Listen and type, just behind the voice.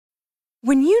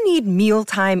When you need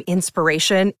mealtime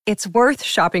inspiration, it's worth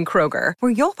shopping Kroger,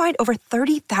 where you'll find over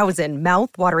 30,000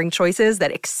 mouth-watering choices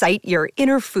that excite your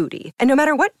inner foodie. And no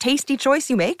matter what tasty choice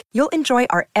you make, you'll enjoy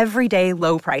our everyday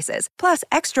low prices, plus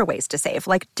extra ways to save,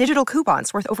 like digital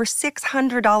coupons worth over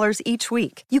 $600 each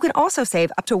week. You can also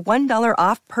save up to $1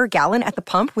 off per gallon at the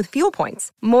pump with fuel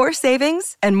points. More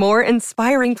savings and more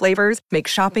inspiring flavors make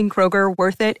shopping Kroger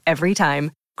worth it every time.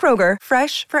 Kroger,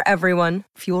 fresh for everyone.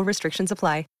 Fuel restrictions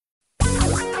apply.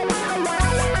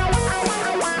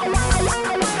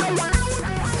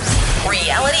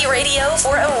 Reality radio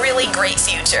for a really great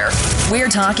future. We're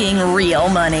talking real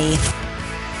money.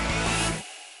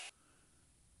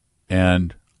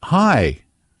 And hi,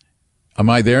 am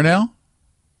I there now?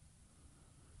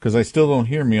 Because I still don't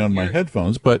hear me on my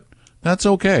headphones, but that's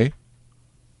okay.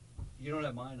 You don't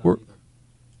have mine on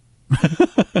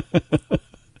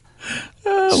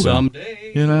either.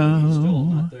 Someday, you know, still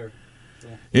not there.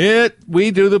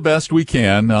 We do the best we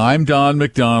can. I'm Don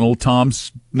McDonald.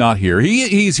 Tom's not here.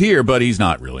 He's here, but he's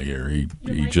not really here.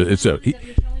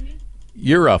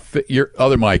 You're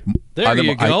other mic. There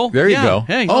you go. There you go.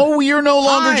 Hey, oh, you're no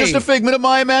longer just a figment of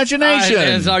my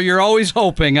imagination. You're always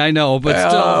hoping, I know, but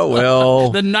still.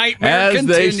 Well, the nightmare As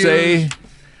continues. they say,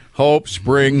 hope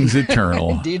springs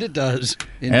eternal. Indeed it does.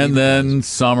 And then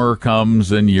summer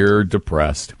comes and you're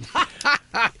depressed.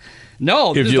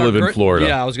 No, if you live in Florida.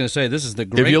 Yeah, I was going to say, this is the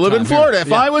great If you live in Florida. here.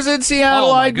 If I was in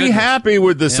Seattle, I'd be happy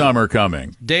with the summer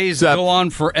coming. Days go on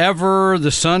forever.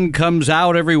 The sun comes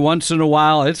out every once in a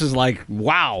while. This is like,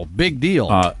 wow, big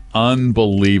deal.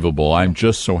 Unbelievable. I'm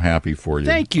just so happy for you.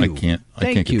 Thank you.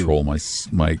 I can't control my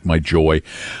joy.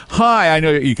 Hi, I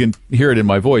know you can hear it in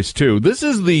my voice, too. This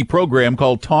is the program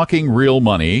called Talking Real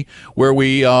Money, where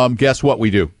we, guess what we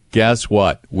do? Guess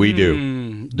what we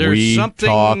do? There's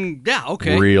something. Talk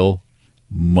real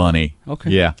money. Okay.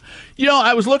 Yeah. You know,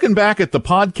 I was looking back at the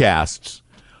podcasts.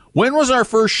 When was our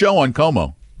first show on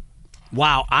Como?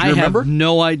 Wow, I have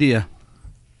no idea.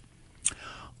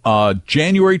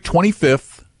 January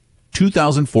 25th,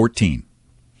 2014.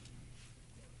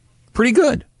 Pretty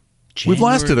good. We've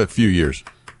lasted a few years.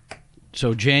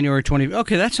 So January 20.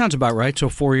 Okay, that sounds about right. So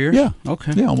 4 years. Yeah.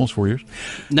 Okay. Yeah, almost 4 years.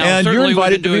 Now, and you're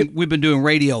invited we've been doing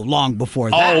radio long before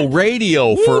that. Oh,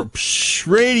 radio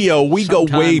radio. We go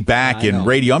way back in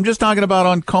radio. I'm just talking about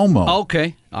on Como.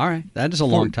 Okay. All right. That is a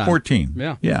long time. 14.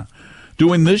 Yeah. Yeah.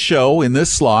 Doing this show in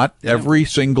this slot every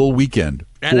single weekend.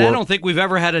 And I don't think we've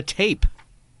ever had a tape.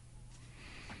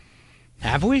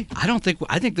 Have we? I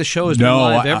think the show has been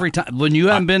live every time. When you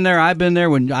haven't been there, I've been there.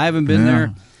 When I haven't been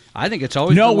there, I think it's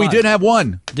always been live. We did have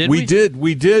one. We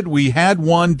did. We had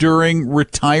one during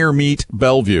Retire Meet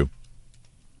Bellevue.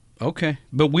 Okay.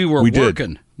 But we were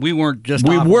working. We weren't just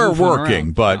We were working,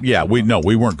 around. But we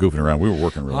weren't goofing around. We were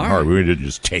working really hard. We didn't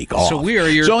just take off. So we are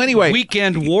your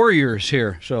weekend warriors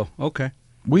here. So, okay.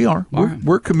 We are.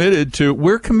 We're committed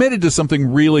to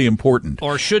something really important.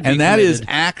 Or should be. And that is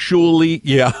actually,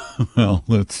 well,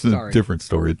 that's a different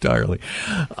story entirely.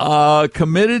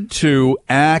 Committed to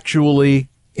actually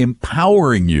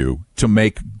empowering you to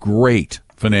make great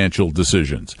financial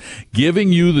decisions,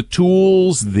 giving you the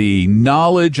tools, the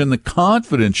knowledge, and the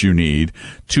confidence you need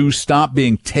to stop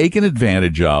being taken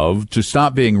advantage of, to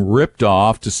stop being ripped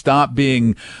off, to stop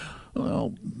being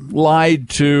lied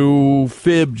to,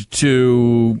 fibbed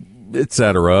to,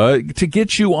 etc., to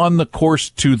get you on the course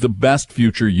to the best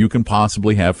future you can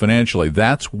possibly have financially.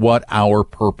 That's what our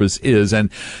purpose is. And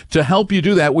to help you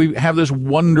do that, we have this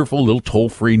wonderful little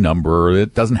toll-free number.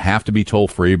 It doesn't have to be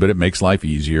toll-free, but it makes life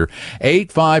easier.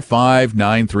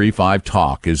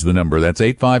 855-935-TALK is the number. That's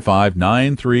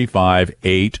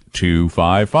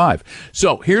 855-935-8255.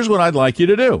 So here's what I'd like you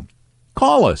to do.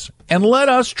 Call us and let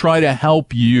us try to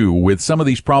help you with some of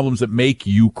these problems that make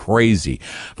you crazy.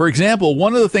 For example,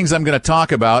 one of the things I'm going to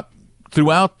talk about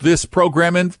throughout this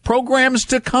program and programs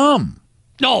to come.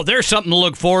 Oh, there's something to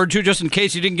look forward to just in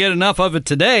case you didn't get enough of it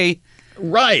today.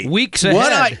 Right. Weeks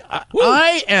ahead.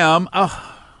 I am...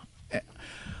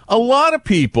 a lot of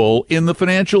people in the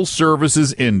financial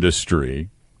services industry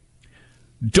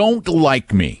don't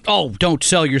like me. Oh, don't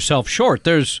sell yourself short.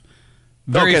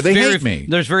 They hate me.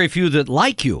 There's very few that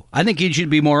like you. I think you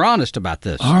should be more honest about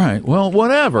this. All right. Well,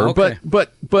 whatever. Okay.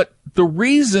 But the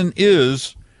reason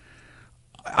is,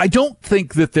 I don't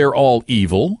think that they're all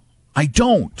evil. I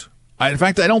don't. In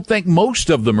fact, I don't think most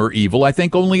of them are evil. I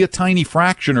think only a tiny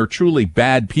fraction are truly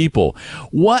bad people.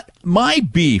 My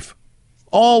beef,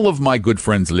 all of my good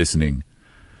friends listening,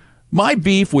 my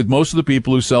beef with most of the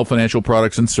people who sell financial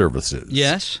products and services.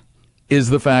 Yes.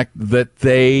 Is the fact that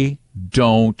they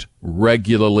don't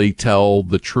regularly tell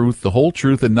the truth, the whole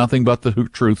truth, and nothing but the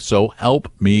truth. So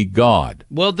help me God.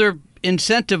 Well,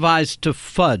 incentivized to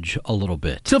fudge a little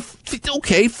bit.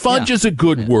 Fudge is a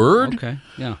good word. Okay,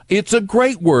 yeah, it's a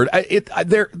great word.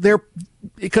 They're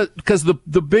because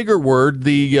the bigger word,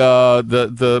 the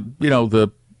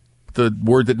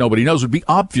word that nobody knows would be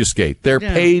obfuscate. They're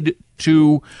paid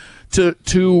to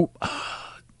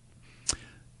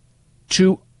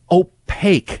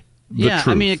opaque the truth.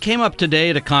 I mean, it came up today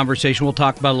at a conversation we'll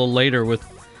talk about a little later with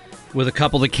a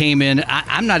couple that came in.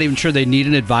 I'm not even sure they need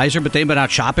an advisor, but they've been out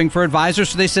shopping for advisors.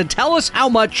 So they said, tell us how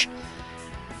much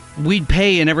we'd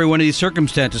pay in every one of these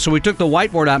circumstances. So we took the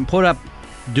whiteboard out and put up,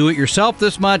 do it yourself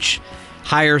this much,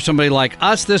 hire somebody like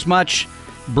us this much,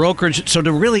 brokerage. So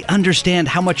to really understand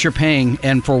how much you're paying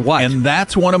and for what. And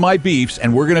that's one of my beefs,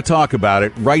 and we're going to talk about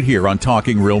it right here on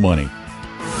Talking Real Money.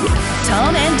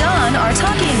 Tom and Don are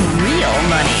talking real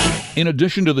money. In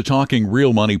addition to the Talking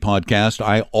Real Money podcast,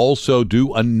 I also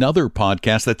do another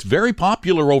podcast that's very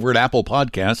popular over at Apple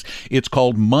Podcasts. It's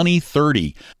called Money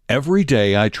 30. Every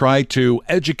day I try to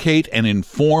educate and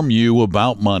inform you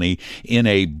about money in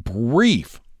a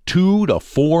brief 2 to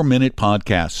 4 minute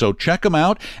podcast. So check them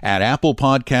out at Apple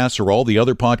Podcasts or all the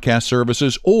other podcast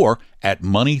services or at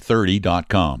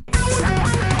money30.com.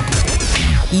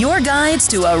 Your guides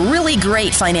to a really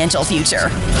great financial future.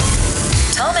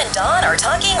 Tom and Don are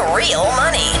talking real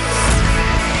money.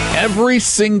 Every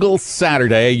single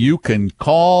Saturday, you can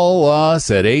call us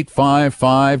at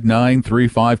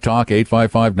 855-935-TALK,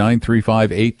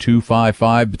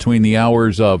 855-935-8255 between the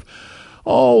hours of,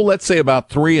 let's say about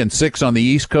 3 and 6 on the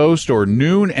East Coast or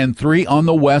noon and 3 on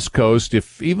the West Coast,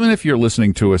 even if you're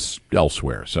listening to us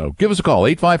elsewhere. So give us a call,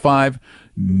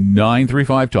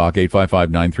 855-935-TALK,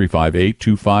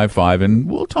 855-935-8255, and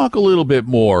we'll talk a little bit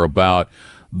more about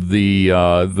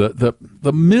the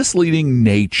misleading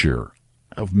nature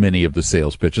of many of the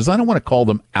sales pitches. I don't want to call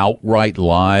them outright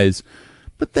lies,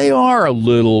 but they are a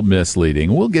little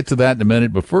misleading. We'll get to that in a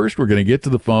minute, but first we're going to get to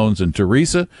the phones. And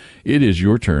Teresa, it is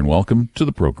your turn. Welcome to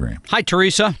the program. Hi,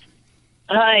 Teresa.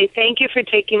 Hi, thank you for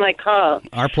taking my call.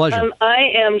 Our pleasure.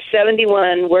 I am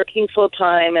 71, working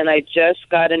full-time, and I just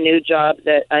got a new job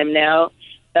that I'm now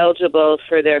eligible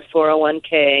for their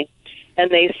 401k,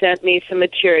 and they sent me some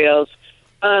materials.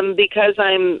 Because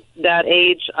I'm that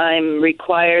age,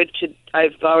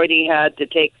 I've already had to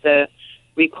take the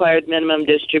required minimum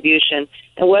distribution.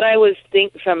 And what I was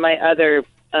thinking from my other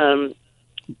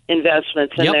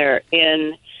investments, and they're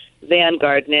in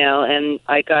Vanguard now, and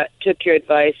I took your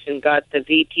advice and got the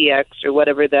VTX or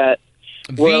whatever that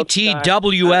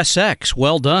VTWSX.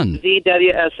 Well done.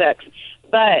 VWSX.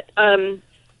 But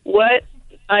what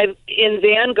I've in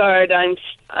Vanguard, I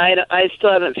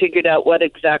still haven't figured out what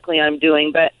exactly I'm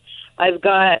doing, but I've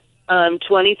got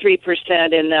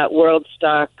 23% in that world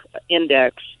stock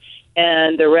index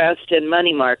and the rest in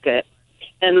money market.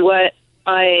 And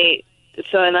I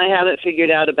haven't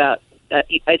figured out about,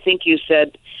 I think you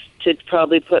said to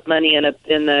probably put money in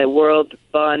the World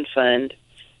Bond Fund.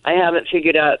 I haven't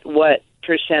figured out what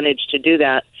percentage to do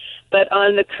that. But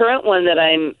on the current one that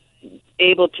I'm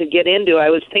able to get into, I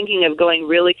was thinking of going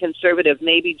really conservative,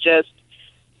 maybe just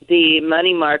the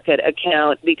money market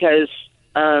account, because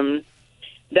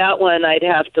that one I'd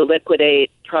have to liquidate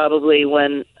probably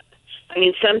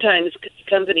sometimes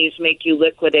companies make you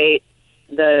liquidate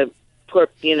your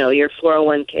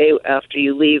 401k after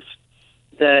you leave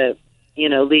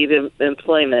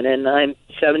employment, and I'm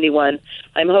 71.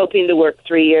 I'm hoping to work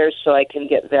 3 years so I can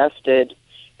get vested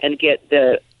and get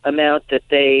the amount that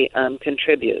they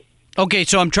contribute. Okay,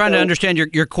 so I'm trying to understand.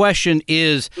 Your question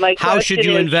is, how should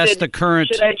you invest the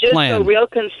current plan? Should I just go real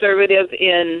conservative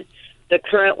in the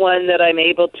current one that I'm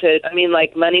able to,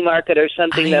 like money market or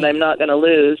something that I'm not going to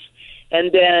lose,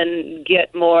 and then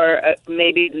get more,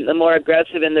 maybe the more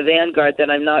aggressive in the Vanguard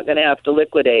that I'm not going to have to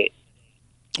liquidate?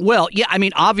 Well, yeah,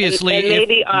 obviously. And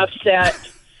maybe offset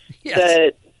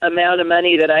the amount of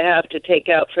money that I have to take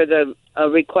out for the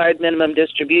required minimum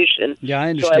distribution. Yeah, I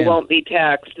understand. So I won't be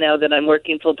taxed now that I'm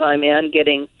working full-time and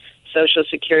getting Social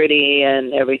Security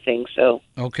and everything. So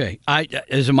okay.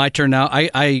 Is it my turn now?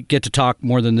 I get to talk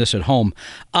more than this at home.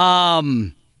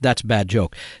 That's a bad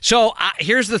joke. So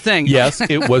here's the thing. Yes,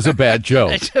 it was a bad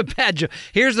joke. It's a bad joke.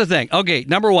 Here's the thing. Okay,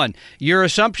 number one, your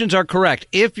assumptions are correct.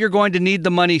 If you're going to need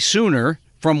the money sooner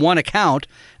from one account,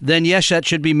 then yes, that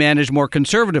should be managed more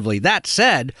conservatively. That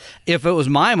said, if it was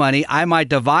my money, I might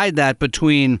divide that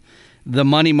between the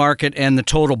money market and the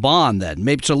total bond then.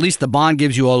 Maybe so at least the bond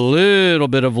gives you a little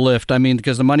bit of lift.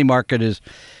 Because the money market is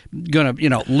going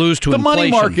to, lose to inflation. The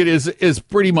money market is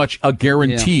pretty much a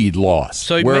guaranteed loss.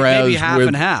 So maybe half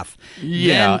and half.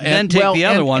 Yeah. Then take the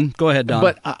other one. Go ahead, Don.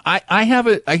 But I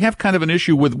have kind of an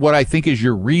issue with what I think is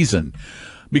your reason.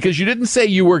 Because you didn't say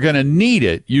you were going to need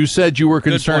it. You said you were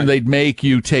concerned they'd make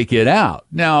you take it out.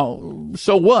 Now,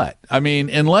 so what? I mean,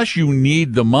 unless you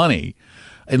need the money,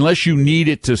 unless you need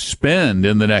it to spend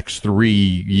in the next 3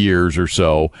 years or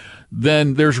so,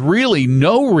 then there's really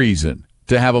no reason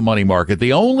to have a money market.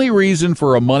 The only reason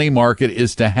for a money market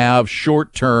is to have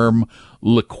short-term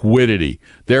liquidity.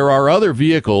 There are other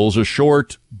vehicles, a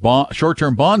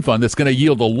short-term bond fund that's going to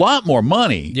yield a lot more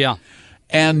money. Yeah.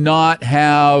 And not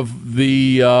have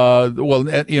the,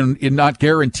 not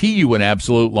guarantee you an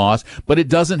absolute loss, but it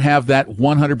doesn't have that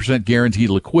 100% guaranteed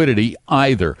liquidity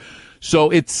either. So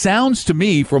it sounds to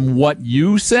me from what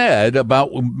you said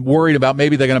about worried about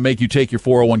maybe they're going to make you take your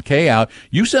 401k out,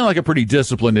 you sound like a pretty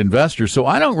disciplined investor. So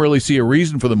I don't really see a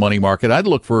reason for the money market. I'd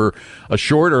look for a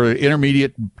short or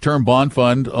intermediate term bond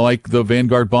fund like the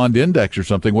Vanguard Bond Index or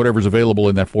something, whatever's available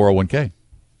in that 401k.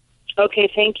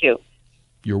 Okay, thank you.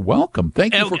 You're welcome.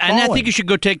 Thank you for calling. And I think you should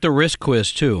go take the risk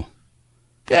quiz, too.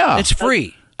 Yeah. It's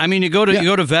free. I mean, you go to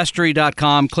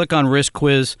Vestory.com, click on risk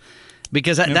quiz,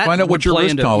 because that find out what your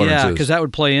risk tolerance is. Yeah, because that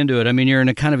would play into it. I mean, you're in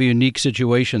a kind of a unique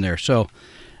situation there. So,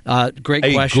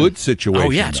 great question. A good situation.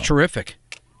 Oh, yeah, it's terrific.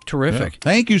 Terrific. Yeah.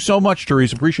 Thank you so much,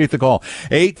 Teresa. Appreciate the call.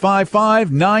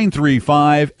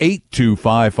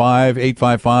 855-935-8255,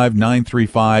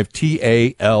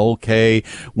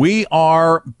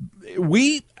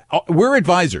 855-935-TALK. We're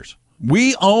advisors.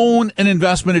 We own an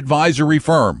investment advisory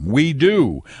firm. We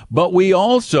do. But we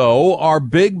also are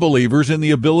big believers in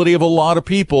the ability of a lot of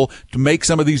people to make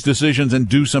some of these decisions and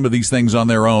do some of these things on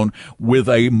their own with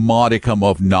a modicum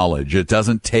of knowledge. It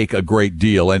doesn't take a great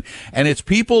deal. And it's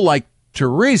people like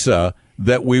Teresa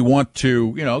that we want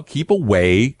to, keep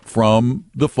away from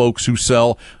the folks who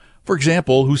sell, for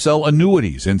example, who sell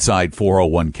annuities inside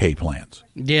 401k plans.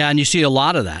 Yeah, and you see a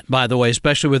lot of that, by the way,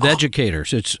 especially with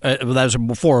educators. It's that was a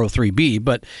 403B,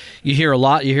 but you hear a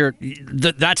lot. You hear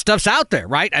that stuff's out there,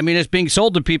 right? I mean, it's being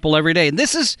sold to people every day, and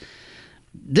this is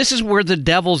where the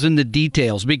devil's in the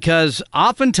details, because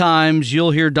oftentimes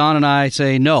you'll hear Don and I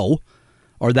say no,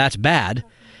 or that's bad,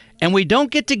 and we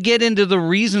don't get into the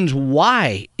reasons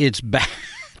why it's bad.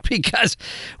 Because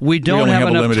we don't have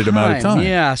enough a limited amount of time.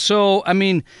 Yeah, so, I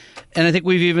mean, and I think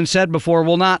we've even said before,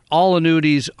 well, not all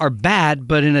annuities are bad,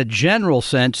 but in a general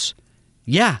sense,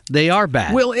 yeah, they are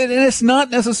bad. Well, and it's not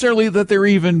necessarily that they're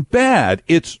even bad.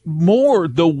 It's more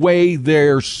the way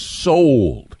they're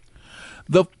sold.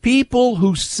 The people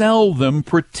who sell them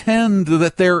pretend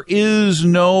that there is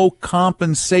no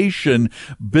compensation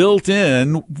built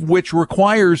in, which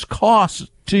requires costs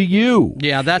to you.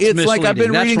 Yeah, that's it's misleading. Like I've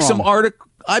been reading some articles.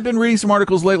 I've been reading some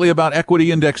articles lately about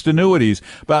equity indexed annuities,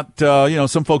 about,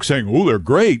 some folks saying, oh, they're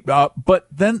great. But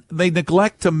then they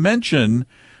neglect to mention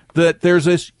that there's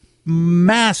this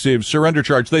massive surrender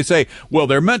charge. They say, well,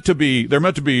 they're meant to be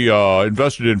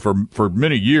invested in for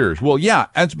many years. Well, yeah,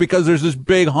 that's because there's this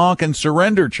big honking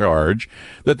surrender charge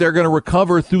that they're going to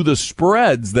recover through the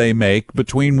spreads they make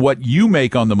between what you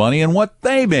make on the money and what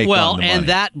they make on the money. Well, and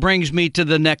that brings me to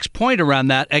the next point around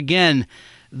that. Again,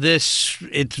 it's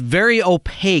very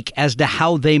opaque as to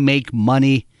how they make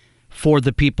money for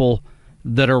the people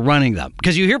that are running them.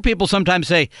 Because you hear people sometimes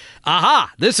say,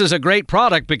 aha, this is a great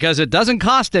product because it doesn't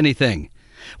cost anything.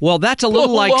 Well, that's a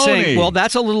little like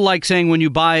saying when you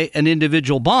buy an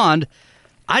individual bond,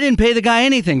 I didn't pay the guy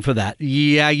anything for that.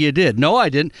 Yeah, you did. No, I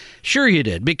didn't. Sure you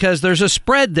did, because there's a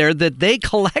spread there that they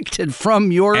collected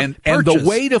from your purchase. And the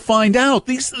way to find out,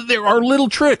 there are little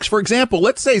tricks. For example,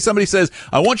 let's say somebody says,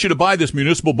 I want you to buy this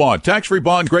municipal bond, tax-free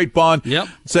bond, great bond. Yep.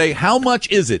 Say, how much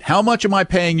is it? How much am I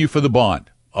paying you for the bond?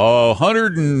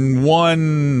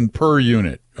 $101 per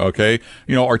unit, okay?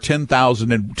 Or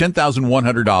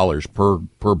 $10,100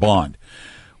 per bond.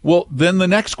 Well, then the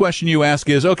next question you ask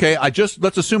is, okay,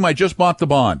 let's assume I just bought the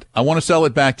bond. I want to sell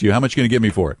it back to you. How much are you going to give me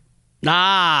for it?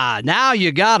 Now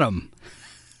you got them.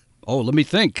 Oh, let me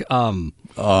think.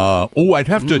 I'd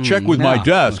have to check with my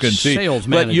desk and see. Sales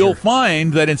manager. But you'll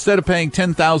find that instead of paying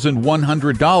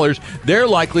 $10,100, they're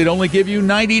likely to only give you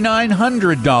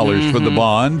 $9,900 for the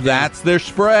bond. That's their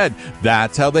spread.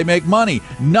 That's how they make money.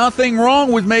 Nothing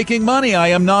wrong with making money. I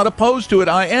am not opposed to it.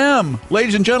 I am,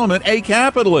 ladies and gentlemen, a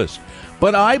capitalist.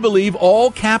 But I believe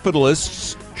all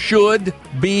capitalists should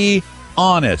be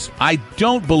honest. I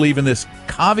don't believe in this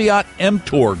caveat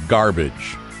emptor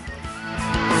garbage.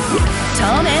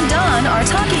 Tom and Don are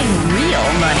talking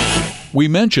real money. We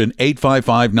mention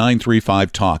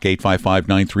 855-935-TALK,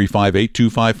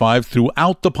 855-935-8255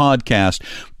 throughout the podcast.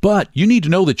 But you need to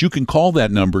know that you can call that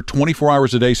number 24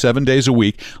 hours a day, 7 days a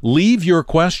week. Leave your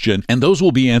question, and those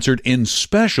will be answered in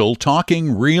special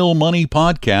Talking Real Money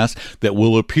podcasts that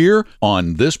will appear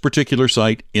on this particular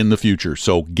site in the future.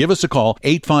 So give us a call,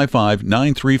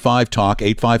 855-935-TALK,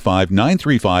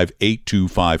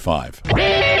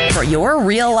 855-935-8255. For your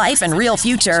real life and real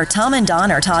future, Tom and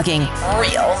Don are talking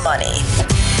real money.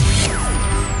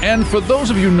 And for those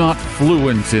of you not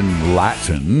fluent in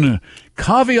Latin,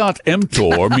 caveat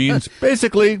emptor means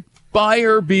basically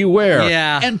buyer beware.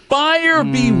 Yeah. And buyer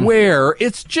beware,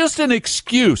 it's just an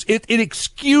excuse. It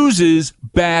excuses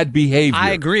bad behavior. I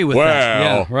agree with that.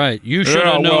 Yeah, right. You should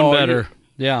have known better.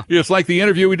 Yeah. It's like the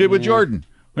interview we did with Jordan.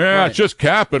 Yeah, Right. It's just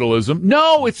capitalism.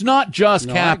 No, it's not just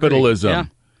capitalism. Yeah.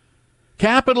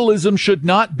 Capitalism should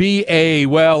not be I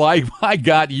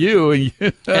got you.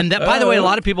 And that, by the way, a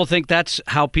lot of people think that's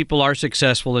how people are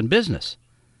successful in business.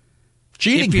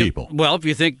 Cheating people. Well, if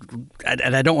you think,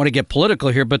 and I don't want to get political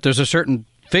here, but there's a certain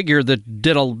figure that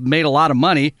made a lot of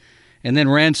money and then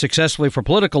ran successfully for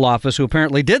political office who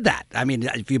apparently did that. I mean,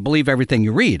 if you believe everything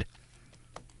you read.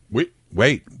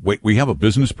 Wait, we have a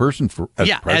business person as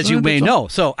president? As you may know.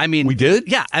 So, I mean, we did?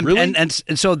 Yeah. Really? And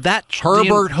so that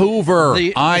Herbert Hoover.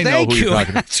 I know who you're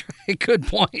talking about. That's right. Good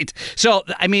point. So,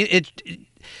 I mean,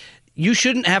 you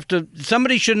shouldn't have to.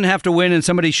 Somebody shouldn't have to win, and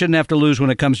somebody shouldn't have to lose when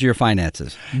it comes to your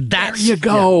finances. There you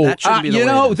go. That shouldn't be the way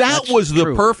it is. That was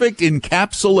the perfect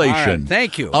encapsulation. All right,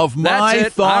 thank you. Of my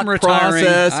thought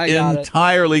process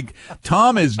entirely.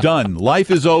 Tom is done. Life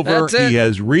is over. He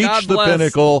has reached the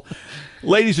pinnacle.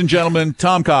 Ladies and gentlemen,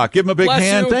 Tom Cock, give him a big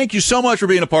hand. Thank you so much for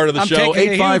being a part of the show.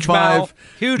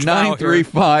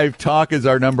 855-935-TALK is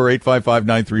our number,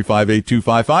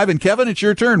 855-935-8255. And Kevin, it's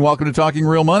your turn. Welcome to Talking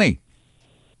Real Money.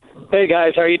 Hey,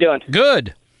 guys. How are you doing?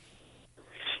 Good.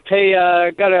 Hey,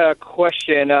 got a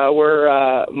question.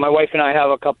 My wife and I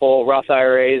have a couple Roth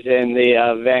IRAs in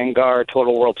the Vanguard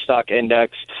Total World Stock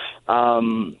Index.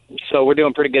 So we're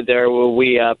doing pretty good there.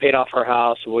 We paid off our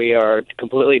house. We are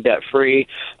completely debt-free.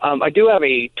 I do have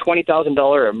a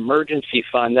 $20,000 emergency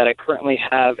fund that I currently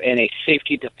have in a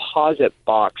safety deposit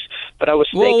box. But I was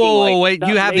thinking, wait,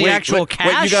 you have the actual cash?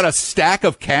 Wait, you got a stack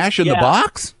of cash in the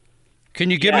box?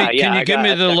 Can you give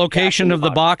me the location of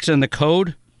the box and the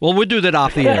code? Well, we'll do that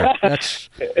off the air. It's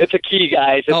a key,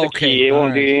 guys. It's a key. It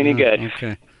won't do you any good.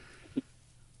 Okay.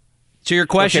 So your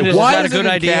question is that a good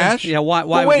idea? Cash? Yeah. Why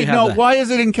would you have that? Why is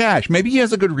it in cash? Maybe he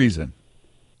has a good reason.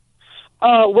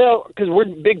 Well, because we're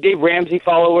big Dave Ramsey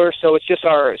followers, so it's just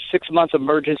our 6 months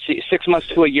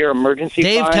to a year emergency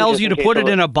Dave fund. tells you to put it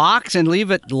in a box and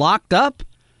leave it locked up?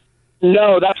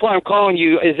 No, that's why I'm calling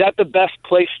you. Is that the best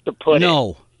place to put it?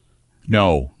 No.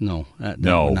 That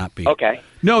would not be. Okay.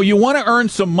 No, you want to earn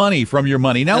some money from your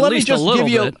money. Now, let me just give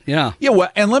you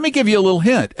and let me give you a little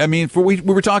hint. I mean, we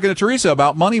were talking to Teresa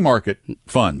about money market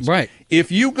funds. Right.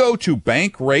 If you go to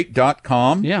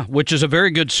bankrate.com. Yeah, which is a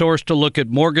very good source to look at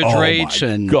mortgage rates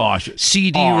and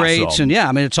CD rates. And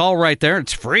it's all right there.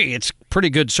 It's free. It's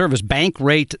pretty good service.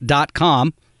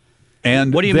 Bankrate.com.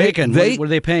 And what are you making? What are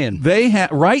they paying? They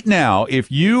have right now. I'm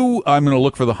going to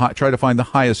look for try to find the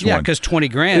highest one. Yeah, because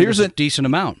 $20,000 is a decent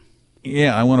amount.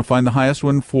 Yeah, I want to find the highest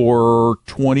one for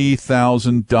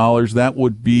 $20,000. That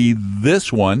would be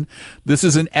this one. This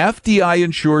is an FDI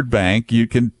insured bank. You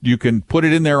can put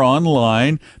it in there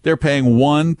online. They're paying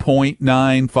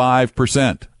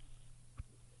 1.95%.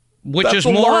 Which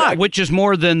is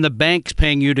more than the bank's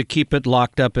paying you to keep it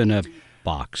locked up in a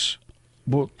box.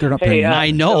 Well, they're not paying.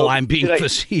 I know. I'm being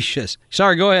facetious.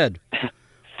 Sorry, go ahead.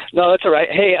 No, that's all right.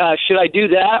 Hey, should I do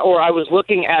that? Or I was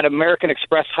looking at American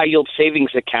Express high yield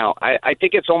savings account. I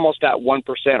think it's almost at 1%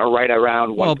 or right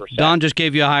around 1%. Well, Don just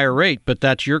gave you a higher rate, but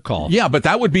that's your call. Yeah, but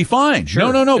that would be fine.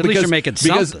 Sure. No. At least you're making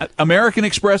something. Because American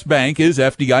Express Bank is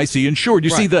FDIC insured. You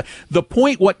see, the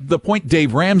point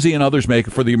Dave Ramsey and others make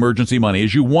for the emergency money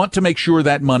is you want to make sure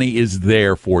that money is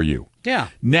there for you. Yeah.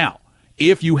 Now,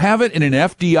 if you have it in an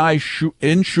FDI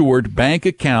insured bank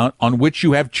account on which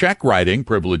you have check writing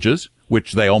privileges,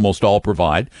 which they almost all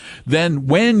provide, then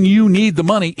when you need the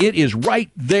money, it is right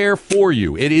there for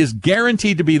you. It is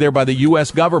guaranteed to be there by the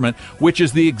U.S. government, which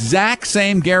is the exact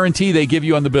same guarantee they give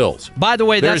you on the bills. By the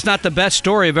way, that's not the best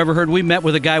story I've ever heard. We met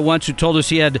with a guy once who told us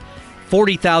he had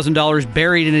 $40,000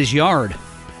 buried in his yard.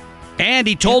 And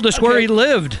he told us where he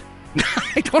lived.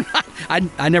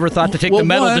 I never thought to take the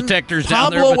metal detectors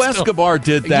down there. Pablo Escobar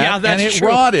did that, and it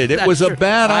rotted. It was a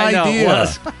bad idea.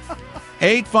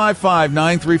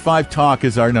 855-935-TALK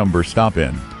is our number. Stop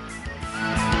in.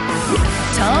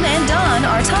 Tom and Don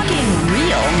are talking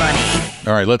real money.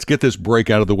 All right, let's get this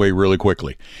break out of the way really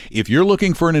quickly. If you're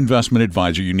looking for an investment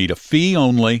advisor, you need a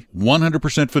fee-only,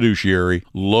 100% fiduciary,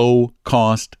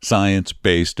 low-cost,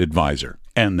 science-based advisor.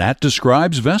 And that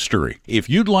describes Vestory. If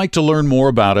you'd like to learn more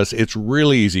about us, it's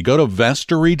really easy. Go to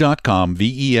Vestory.com,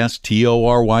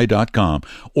 Vestory.com,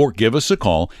 or give us a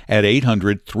call at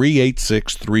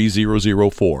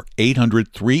 800-386-3004,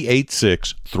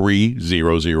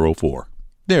 800-386-3004.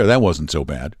 There, that wasn't so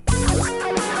bad.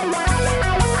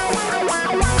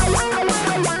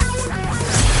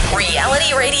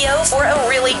 Reality radio for a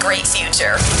really great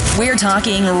future. We're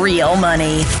talking real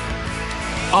money.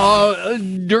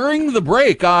 During the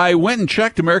break, I went and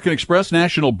checked American Express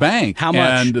National Bank. How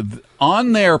much? And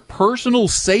on their personal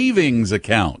savings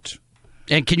account.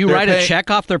 And can you write a check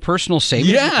off their personal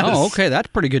savings? Yes. Oh, okay. That's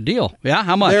a pretty good deal. Yeah,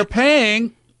 how much? They're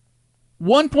paying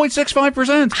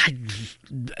 1.65%.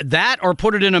 That or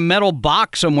put it in a metal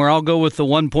box somewhere. I'll go with the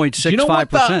 1.65%. You know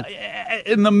what?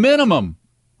 And the minimum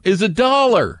is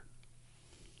 $1.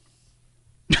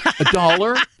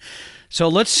 $1? So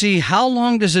let's see. How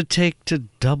long does it take to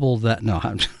double that? No.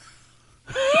 And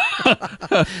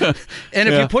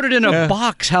if you put it in a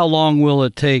box, how long will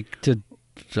it take to?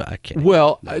 I can't.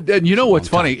 Well, and you know what's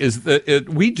funny is that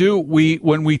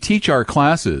when we teach our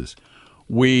classes,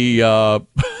 we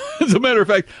as a matter of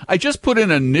fact, I just put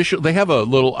in initial. They have a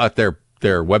little at their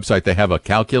website. They have a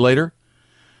calculator.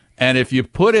 And if you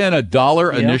put in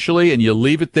 $1 initially and you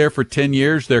leave it there for 10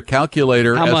 years, their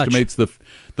calculator estimates the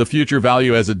future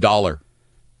value as $1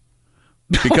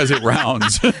 because it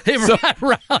rounds. It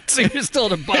rounds. So you're still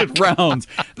at a buck. It rounds.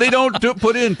 They don't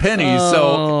put in pennies.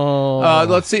 So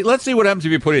let's see what happens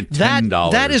if you put in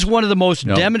 $10. That is one of the most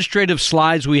demonstrative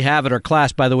slides we have at our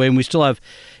class, by the way. And we still have,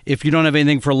 if you don't have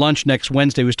anything for lunch next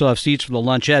Wednesday, we still have seats for the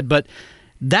lunch ed. But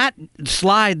that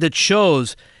slide that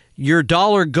shows your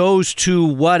dollar goes to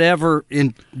whatever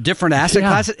in different asset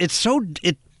classes. It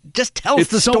just tells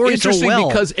the story so well.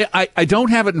 Because I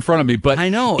don't have it in front of me, but I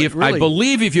know. I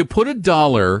believe if you put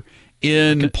 $1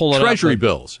 in Treasury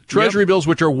bills,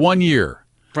 which are 1 year.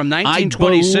 From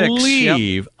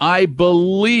 1926. I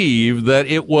believe that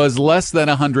it was less than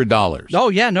 $100. Oh,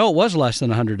 yeah, no, it was less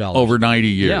than $100. Over 90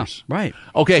 years. Yeah, right.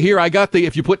 Okay, here, I got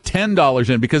if you put $10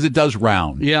 in, because it does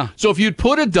round. Yeah. So if you'd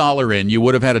put $1 in, you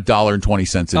would have had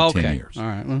 $1.20 in 10 years. All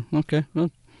right, well, okay.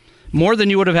 Well, more than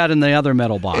you would have had in the other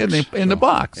metal box. In the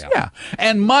box, yeah.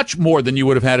 And much more than you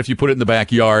would have had if you put it in the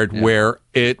backyard, where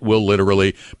it will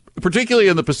literally... Particularly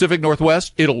in the Pacific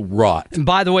Northwest, it'll rot. And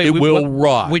by the way, it will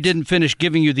rot. We didn't finish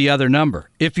giving you the other number.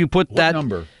 If you put what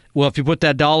number? Well, if you put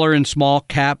that $1 in small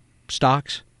cap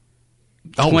stocks,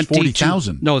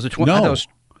 40,000. No, is it 20? No.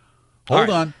 Hold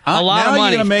on. A lot of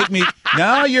money.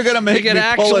 Now you're going to make me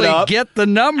pull it up. Get the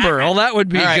number. Oh, that would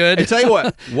be good. I tell you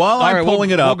what, while I'm pulling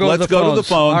it up, let's go to the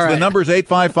phones. Right. The number is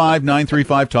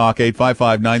 855-935-TALK,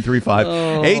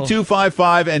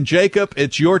 855-935-8255. And Jacob,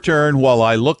 it's your turn while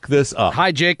I look this up.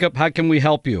 Hi, Jacob. How can we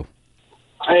help you?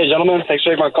 Hey, gentlemen. Thanks for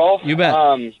taking my call. You bet.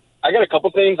 I got a couple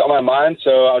things on my mind,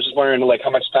 so I was just wondering, how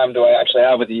much time do I actually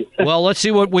have with you? Well, let's see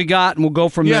what we got, and we'll go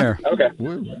from there. Okay.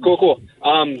 Cool.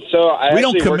 So we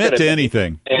don't commit to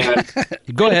anything.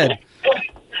 Go ahead.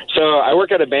 So I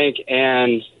work at a bank,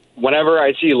 and whenever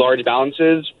I see large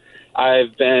balances,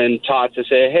 I've been taught to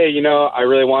say, hey, I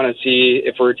really want to see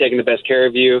if we're taking the best care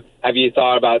of you. Have you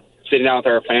thought about sitting down with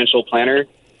our financial planner?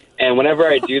 And whenever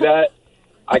I do that,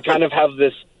 I kind of have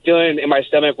this feeling in my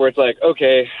stomach where it's like,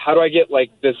 okay, how do I get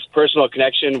this personal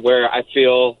connection where I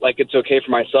feel like it's okay for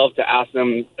myself to ask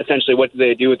them essentially what do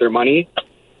they do with their money?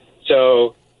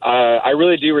 So I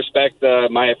really do respect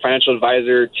my financial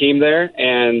advisor team there,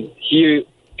 and he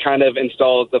kind of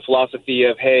installed the philosophy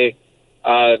of, hey,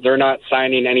 they're not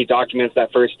signing any documents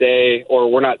that first day,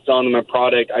 or we're not selling them a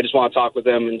product. I just want to talk with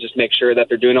them and just make sure that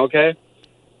they're doing okay.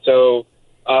 So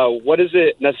what is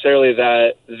it necessarily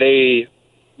that the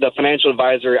financial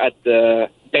advisor at the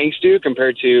banks do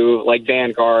compared to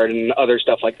Vanguard and other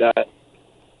stuff like that?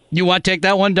 You want to take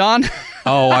that one, Don?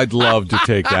 Oh, I'd love to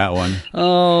take that one.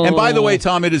 Oh. And by the way,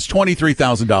 Tom, it is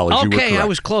 $23,000. Okay, I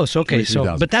was close. Okay,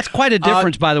 but that's quite a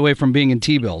difference, by the way, from being in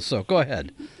T-bills. So go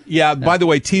ahead. Yeah, by the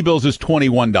way, T-bills is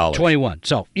 $21. 21.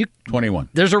 So 21.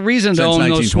 There's a reason to own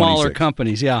those smaller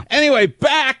companies, yeah. Anyway,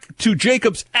 back to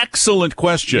Jacob's excellent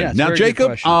question. Yes, now,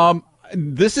 Jacob,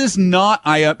 this is not,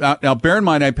 now bear in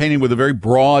mind, I'm painting with a very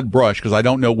broad brush because I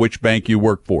don't know which bank you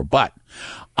work for, but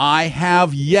I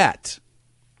have yet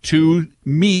to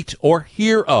meet or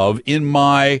hear of in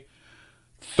my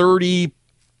 30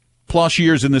 plus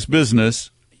years in this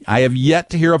business, I have yet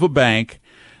to hear of a bank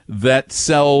that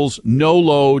sells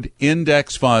no-load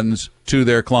index funds to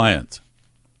their clients.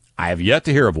 I have yet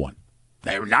to hear of one.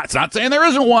 It's not saying there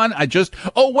isn't one.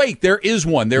 Wait, there is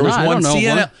one. There was one.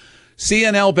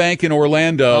 CNL Bank in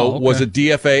Orlando was a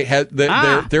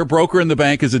DFA. Their broker in the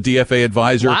bank is a DFA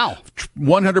advisor. Wow.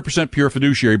 100% pure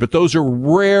fiduciary. But those are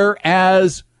rare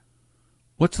as,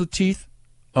 what's the teeth?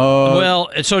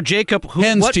 So Jacob,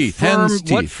 hen's teeth.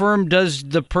 What firm does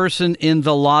the person in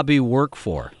the lobby work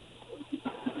for?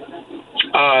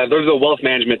 There's a wealth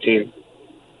management team.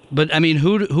 But I mean,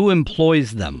 who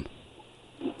employs them?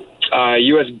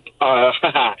 U.S.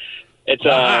 It's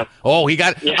he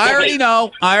got. I already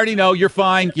know. You're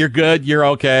fine. You're good. You're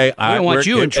okay. We don't want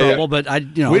you in trouble, but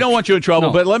we don't want you in trouble.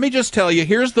 No. But let me just tell you,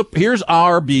 here's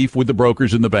our beef with the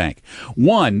brokers in the bank.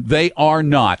 One, they are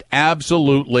not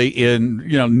absolutely in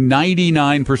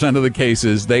 99% of the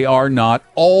cases. They are not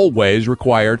always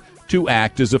required to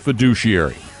act as a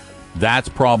fiduciary. That's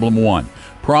problem one.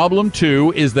 Problem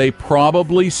two is they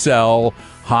probably sell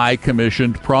high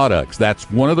commissioned products. That's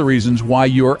one of the reasons why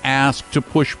you're asked to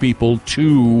push people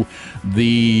to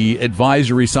the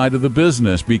advisory side of the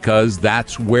business, because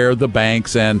that's where the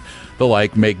banks and the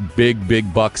like make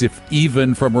big bucks, if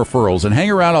even from referrals. And hang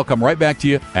around, I'll come right back to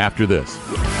you after this.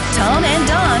 Tom and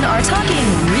Don are talking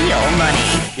real money.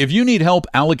 If you need help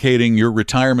allocating your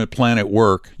retirement plan at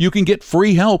work, you can get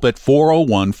free help at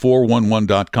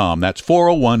 401-411.com. That's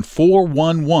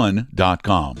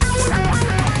 401-411.com.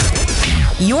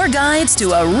 Your guides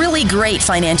to a really great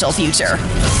financial future.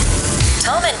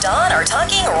 Tom and Don are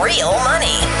talking real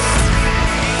money.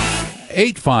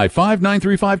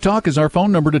 855-935-TALK is our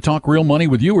phone number to talk real money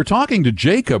with you. We're talking to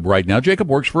Jacob right now. Jacob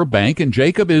works for a bank, and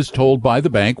Jacob is told by the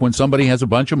bank when somebody has a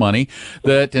bunch of money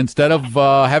that instead of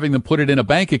having them put it in a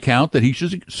bank account, that he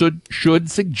should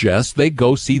suggest they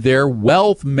go see their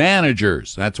wealth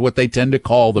managers. That's what they tend to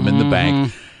call them in the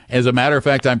bank. As a matter of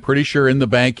fact, I'm pretty sure in the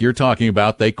bank you're talking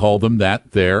about, they call them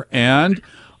that there. And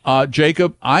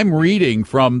Jacob, I'm reading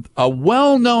from a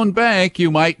well-known bank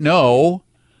you might know,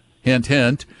 hint,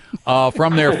 hint,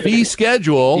 from their fee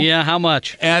schedule. Yeah, how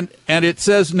much? And it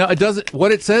says, no, it doesn't.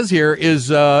 What it says here is,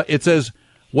 it says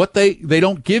what they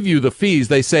don't give you the fees.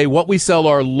 They say what we sell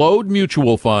are load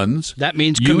mutual funds. That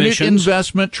means unit commissions.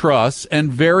 Investment trusts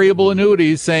and variable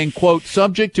annuities, saying, quote,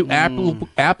 subject to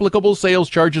applicable sales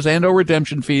charges and or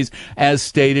redemption fees as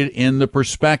stated in the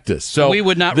prospectus. So we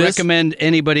would not recommend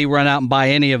anybody run out and buy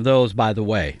any of those, by the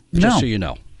way, just so you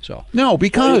know. So no,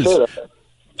 because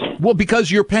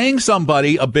you're paying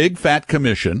somebody a big fat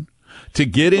commission to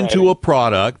get into a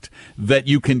product that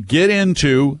you can get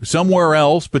into somewhere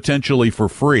else potentially for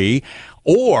free.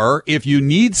 Or if you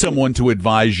need someone to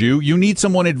advise you, you need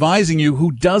someone advising you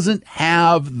who doesn't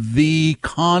have the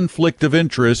conflict of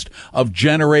interest of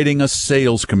generating a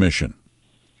sales commission.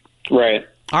 Right.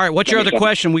 All right. What's your other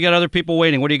question? We got other people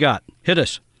waiting. What do you got? Hit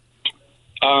us.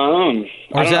 Or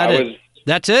is that it?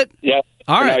 That's it? Yeah.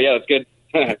 All right. Yeah, that's good.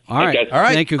 All right. All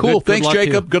right. Thank you. Cool. Good Thanks, luck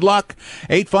Jacob. Good luck.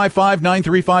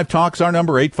 855-935-TALK's our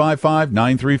number.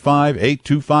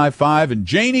 855-935-8255. And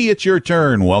Janie, it's your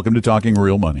turn. Welcome to Talking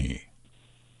Real Money.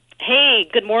 Hey,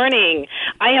 good morning.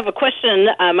 I have a question.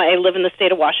 I live in the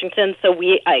state of Washington, so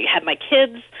I have my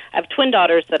kids. I have twin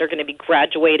daughters that are going to be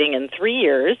graduating in 3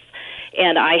 years,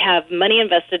 and I have money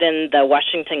invested in the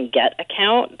Washington Get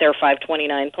account, their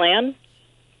 529 plan.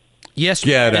 Yes,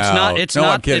 Get out. It's No, I'm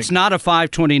not. kidding. It's not a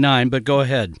 529. But go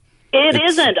ahead. It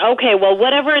isn't. Okay, well,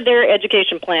 whatever their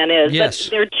education plan is, Yes.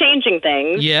 but they're changing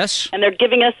things. Yes. And they're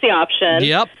giving us the option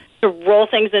Yep. to roll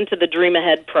things into the Dream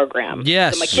Ahead program.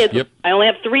 Yes. So my kids, Yep. I only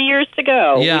have 3 years to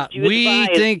go. Yeah. Would you advise-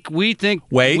 We think.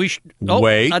 Wait, We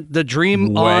wait, the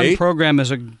Dream On wait. program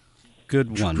is a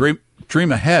good one.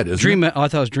 Dream ahead, isn't Dream. it? Oh, I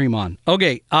thought it was Dream On.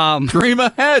 Okay. Dream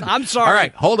ahead. I'm sorry. All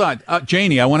right, hold on.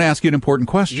 Janie, I want to ask you an important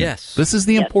question. Yes. This is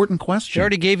the important question. She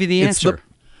already gave you the It's answer.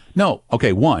 No.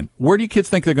 Okay, one. Where do your kids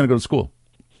think they're going to go to school?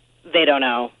 They don't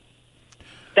know.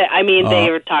 They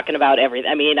were talking about everything.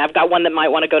 I mean, I've got one that might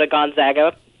want to go to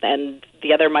Gonzaga, and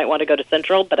the other might want to go to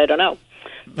Central, but I don't know.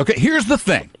 Okay, here's the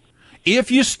thing.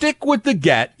 If you stick with the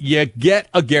Get, you get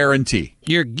a guarantee.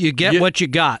 You get what you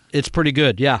got. It's pretty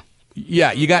good. Yeah.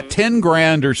 Yeah, you got 10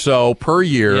 grand or so per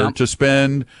year Yeah. to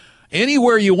spend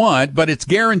anywhere you want, but it's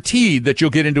guaranteed that you'll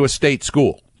get into a state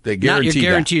school. They guarantee Not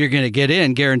guarantee you're going to get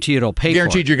in. Guarantee it'll pay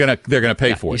Guaranteed for it. they're going to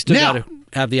pay for You it. still Now, got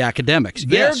to have the academics.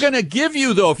 they're Yes. going to give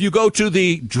you, though, if you go to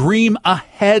the Dream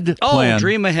Ahead plan. Oh,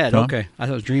 Dream Ahead. Tom? Okay. I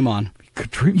thought it was Dream On.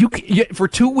 For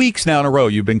 2 weeks now in a row,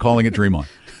 you've been calling it Dream On.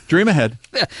 Dream Ahead.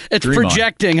 It's Dream On.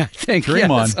 projecting, I think. Dream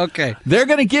Yes. On. Okay. They're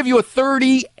going to give you a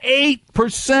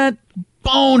 38%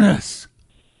 bonus.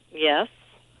 Yes.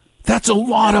 That's a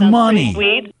lot of Sounds money.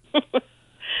 pretty sweet.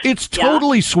 It's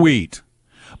totally sweet.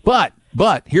 But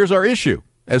here's our issue.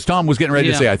 as Tom was getting ready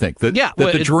to say, I think that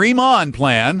the Dream On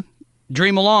plan.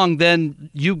 Dream along, then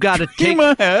you got to take. Dream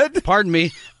ahead. Pardon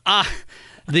me.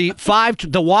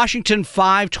 The Washington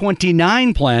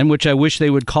 529 plan, which I wish they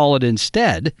would call it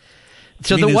instead.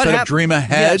 So instead of Dream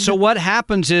Ahead? Yeah, so what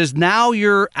happens is now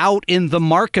you're out in the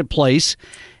marketplace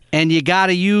and you got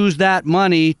to use that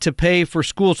money to pay for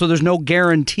school. So there's no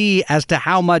guarantee as to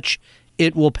how much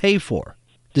it will pay for.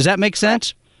 Does that make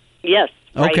sense? Yes.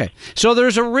 Right. Okay. So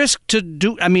there's a risk to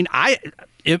do. I mean,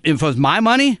 if it was my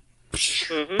money,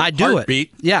 I'd do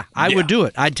Heartbeat. it. Yeah, I would do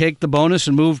it. I'd take the bonus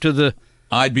and move to the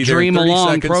I'd be there Dream in 30 Along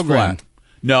seconds program. flat.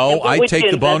 No, I'd take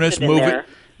the bonus, move it.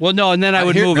 Well, no, and then I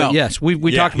would move it. Yes, we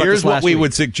talked about here's this last what we week.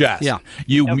 would suggest. Yeah,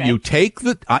 you take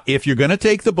the if you're going to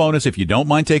take the bonus, if you don't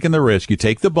mind taking the risk, you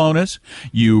take the bonus,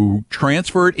 you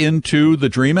transfer it into the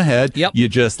Dream Ahead. Yep. You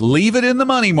just leave it in the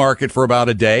money market for about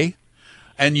a day,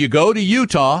 and you go to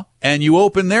Utah and you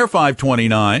open their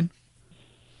 529.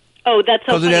 Oh, that's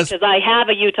so funny because I have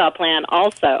a Utah plan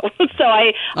also. So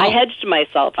I hedged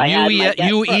myself. I had my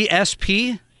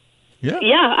UESP.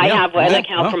 Yeah, I have an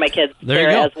account for my kids there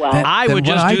as well. I would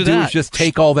just do that. What I do is just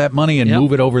take all that money and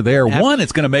move it over there. One,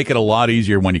 it's going to make it a lot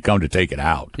easier when you come to take it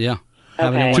out. Yeah.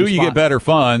 Okay. 2, you get better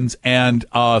funds, and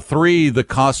 3, the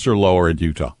costs are lower in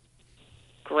Utah.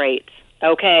 Great.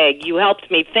 Okay, you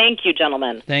helped me. Thank you,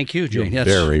 gentlemen. Thank you, Janie. You're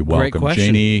very welcome, great question.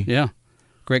 Janie. Yeah,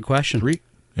 great question. 3,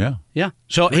 yeah. Yeah.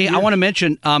 So, hey, I want to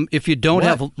mention if you don't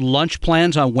have lunch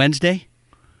plans on Wednesday.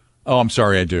 Oh, I'm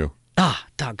sorry, I do.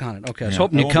 Doggone it. Okay, I was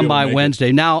hoping you'd come by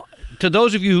Wednesday. Now, to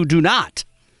those of you who do not.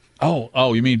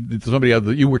 Oh, you mean somebody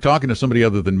other? You were talking to somebody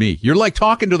other than me. You're like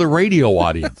talking to the radio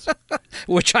audience.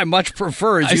 Which I much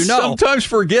prefer, as you know. I sometimes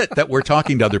forget that we're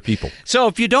talking to other people. So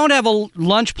if you don't have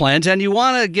lunch plans and you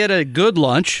want to get a good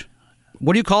lunch,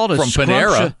 what do you call it? From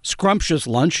Panera. Scrumptious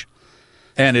lunch.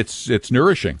 And it's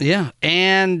nourishing. Yeah,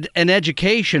 and an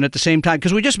education at the same time.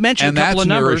 Because we just mentioned a couple of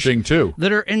numbers nourishing too.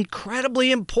 That are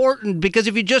incredibly important. Because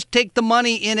if you just take the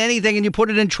money in anything and you put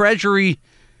it in Treasury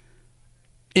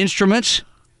instruments,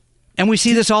 and we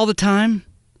see this all the time.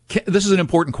 This is an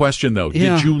important question, though.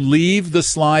 Yeah. Did you leave the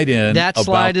slide in? That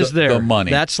slide is there. The money.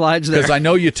 That slide's there. Because I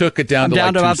know you took it down to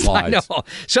like 2 slides. I know.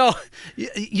 So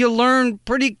you learn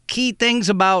pretty key things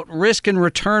about risk and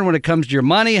return when it comes to your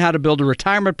money, how to build a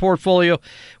retirement portfolio.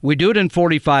 We do it in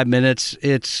 45 minutes.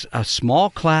 It's a small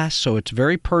class, so it's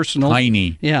very personal.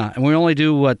 Tiny. Yeah, and we only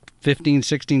do, 15,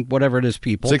 16, whatever it is,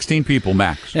 people. 16 people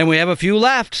max. And we have a few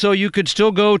left, so you could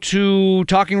still go to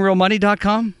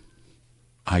talkingrealmoney.com.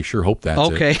 I sure hope that's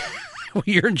okay. it. Well,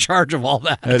 you're in charge of all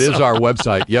that. It is our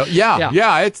website.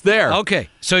 Yeah, it's there. Okay,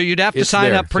 so you'd have to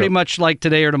sign up pretty much like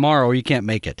today or tomorrow, or you can't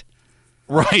make it.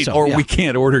 Right, so, we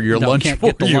can't order your lunch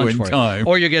for you in time.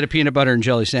 Or you get a peanut butter and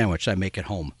jelly sandwich. I make it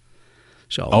home.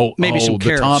 So maybe some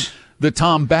carrots. The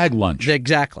Tom Bag Lunch.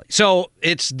 Exactly. So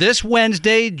it's this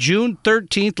Wednesday, June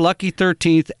 13th, lucky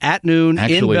 13th, at noon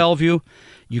in Bellevue.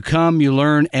 You come, you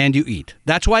learn, and you eat.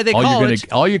 That's why they call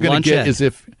it all you're going to get is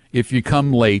if you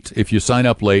come late, if you sign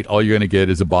up late, all you're going to get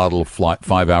is a bottle of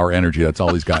 5-Hour Energy. That's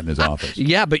all he's got in his office.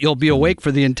 Yeah, but you'll be awake for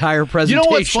the entire presentation. You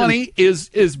know what's funny is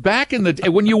back in the day,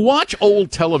 when you watch old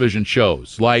television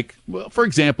shows, like, for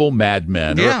example, Mad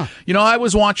Men. Yeah. Or, I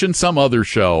was watching some other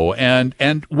show, and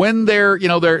when they're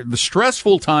the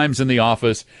stressful times in the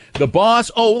office, the boss,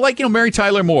 Mary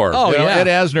Tyler Moore, Ed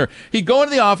Asner, he'd go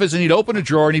into the office and he'd open a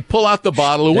drawer and he'd pull out the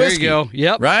bottle of whiskey. There you go.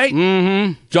 Yep. Right?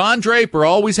 Mm-hmm. John Draper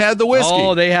always had the whiskey.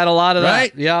 Oh, they had a lot of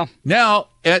that. Yeah. Now,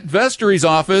 at Vestry's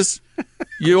office,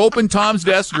 you open Tom's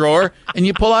desk drawer and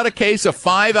you pull out a case of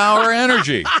 5-Hour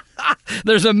Energy.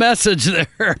 There's a message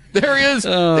there. There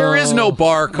is no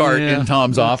bar cart in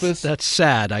Tom's office. That's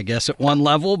sad, I guess, at one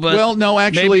level. But no,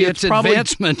 actually, maybe it's probably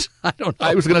advancement. I don't know.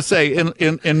 I was going to say,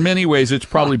 in many ways, it's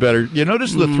probably better. You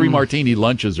notice the 3 martini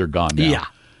lunches are gone now. Yeah.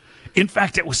 In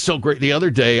fact, it was so great. The other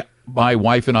day, my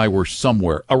wife and I were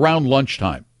somewhere around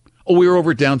lunchtime. Oh, we were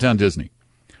over at Downtown Disney,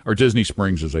 or Disney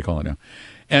Springs, as they call it now.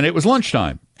 And it was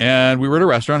lunchtime. And we were at a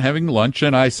restaurant having lunch,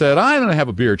 and I said, I'm going to have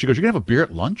a beer. She goes, you're going to have a beer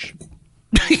at lunch?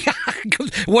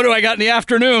 What do I got in the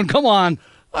afternoon? Come on.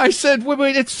 I said,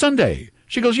 wait, it's Sunday.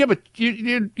 She goes, yeah, but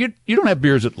you don't have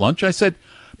beers at lunch. I said,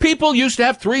 people used to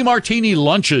have 3 martini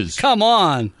lunches. Come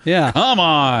on. Yeah. Come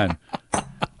on.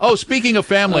 Oh, speaking of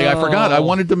family, I forgot. I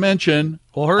wanted to mention.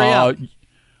 Well, hurry up.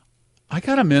 I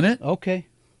got a minute. Okay.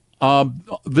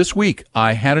 This week,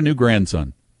 I had a new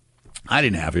grandson. I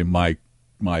didn't have him.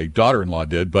 My daughter-in-law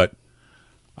did, but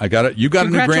I got it. You got a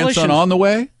new grandson on the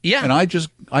way? Yeah. And I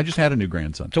just had a new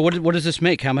grandson. So what does this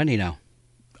make? How many now?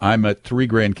 I'm at 3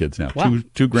 grandkids now. Wow.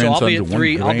 Two grandsons so and 1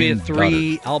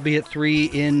 granddaughter. I'll be at 3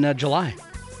 in July.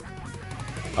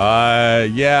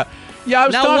 Yeah. Yeah, I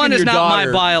was now talking one to is your not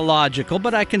daughter. my biological,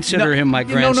 but I consider him my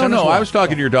grandson. No. as well. I was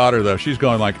talking to your daughter, though. She's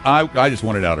going like, I just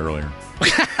wanted out earlier.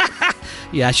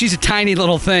 Yeah, she's a tiny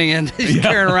little thing, and she's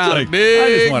carrying around like, a big I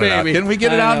just want it out. baby. Can we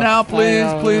get it out now, please,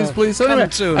 please? So anyway,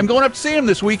 Coming soon. I'm going up to see him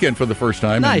this weekend for the first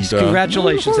time. Nice. And,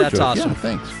 Congratulations. looking forward That's to it. awesome.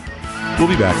 Yeah, thanks. We'll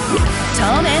be back.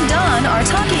 Tom and Don are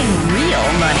talking real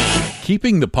money.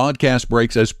 Keeping the podcast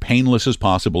breaks as painless as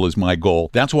possible is my goal.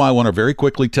 That's why I want to very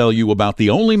quickly tell you about the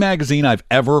only magazine I've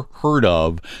ever heard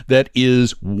of that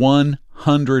is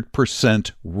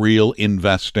 100% real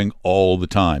investing all the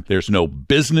time. There's no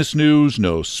business news,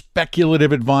 no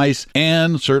speculative advice,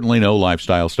 and certainly no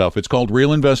lifestyle stuff. It's called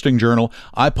Real Investing Journal.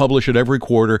 I publish it every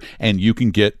quarter, and you can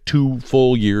get 2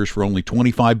 full years for only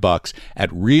 $25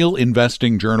 at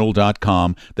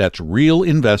realinvestingjournal.com. That's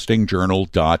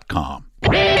realinvestingjournal.com.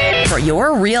 For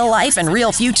your real life and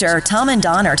real future, Tom and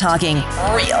Don are talking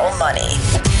real money.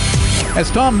 As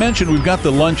Tom mentioned, we've got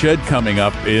the Lunch Ed coming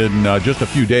up in just a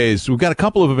few days. We've got a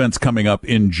couple of events coming up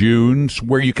in June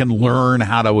where you can learn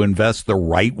how to invest the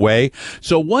right way.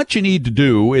 So what you need to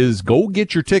do is go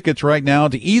get your tickets right now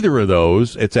to either of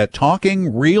those. It's at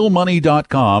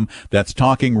talkingrealmoney.com. That's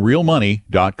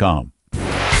talkingrealmoney.com.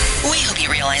 We hope you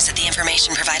realize that the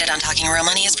information provided on Talking Real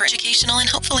Money is for educational and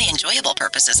hopefully enjoyable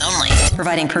purposes only.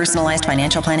 Providing personalized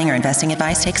financial planning or investing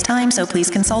advice takes time, so please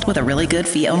consult with a really good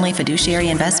fee-only fiduciary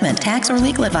investment, tax, or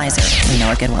legal advisor. We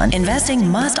know a good one. Investing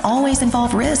must always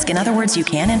involve risk. In other words, you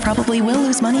can and probably will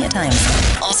lose money at times.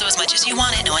 Also, as much as you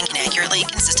want it, no one can accurately,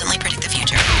 consistently predict the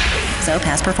future. So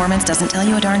past performance doesn't tell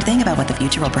you a darn thing about what the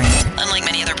future will bring. Unlike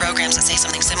many other programs that say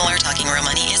something similar, Talking Real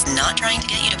Money is not trying to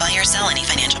get you to buy or sell any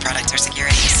financial products or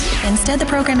securities. Instead, the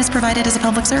program is provided as a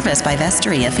public service by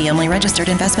Vestry, a fee-only registered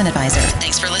investment advisor.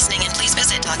 Thanks for listening, and please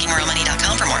visit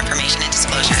talkingrealmoney.com for more information and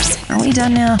disclosures. Are we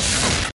done now?